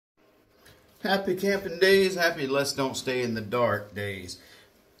Happy camping days, happy let's don't stay in the dark days.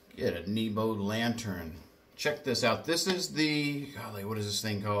 Get a Nebo lantern. Check this out. This is the, golly, what is this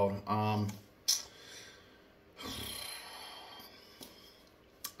thing called? I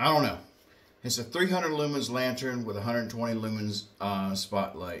don't know. It's a 300 lumens lantern with 120 lumens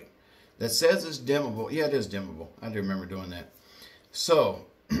spotlight. That says it's dimmable. Yeah, it is dimmable. I do remember doing that. So,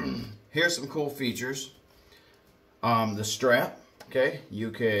 here's some cool features. The strap, okay,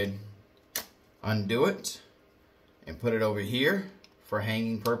 you could undo it and put it over here for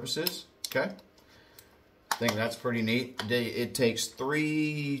hanging purposes, okay? I think that's pretty neat. It takes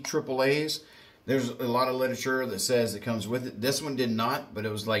 3 AAAs. There's a lot of literature that says it comes with it. This one did not, but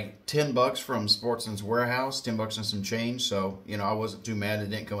it was like 10 bucks from Sportsman's Warehouse, 10 bucks and some change. So, you know, I wasn't too mad it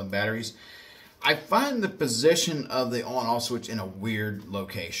didn't come with batteries. I find the position of the on-off switch in a weird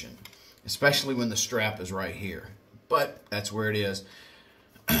location, especially when the strap is right here. But that's where it is.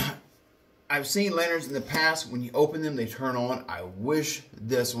 I've seen lanterns in the past. When you open them, they turn on. I wish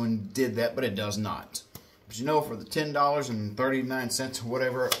this one did that, but it does not. But you know, for the $10.39 or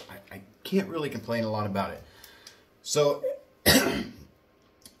whatever, I can't really complain a lot about it. So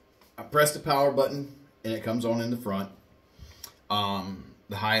I press the power button and it comes on in the front.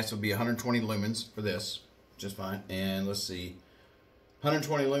 The highest would be 120 lumens for this, just fine. And let's see,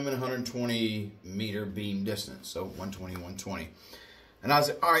 120 lumen, 120 meter beam distance. So 120, 120. And I was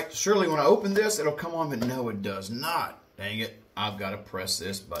like, all right, surely when I open this, it'll come on, but no, it does not. Dang it, I've got to press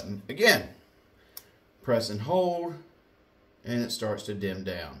this button again. Press and hold, and it starts to dim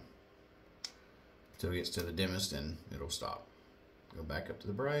down. Until it gets to the dimmest, and it'll stop. Go back up to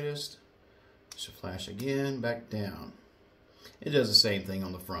the brightest. Should flash again, back down. It does the same thing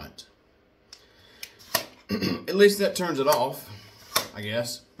on the front. At least that turns it off, I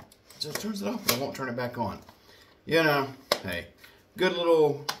guess. It just turns it off, but I won't turn it back on. You know, hey. Good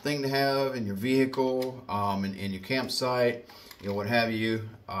little thing to have in your vehicle, in your campsite, you know, what have you.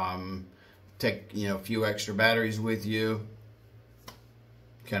 Take, you know, a few extra batteries with you.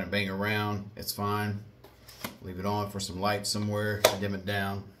 Kind of bang around. It's fine. Leave it on for some light somewhere. Dim it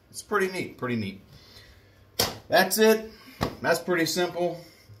down. It's pretty neat. Pretty neat. That's it. That's pretty simple.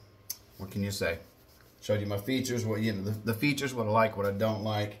 What can you say? Showed you my features. What, you know, the features. What I like. What I don't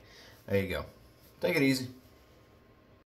like. There you go. Take it easy.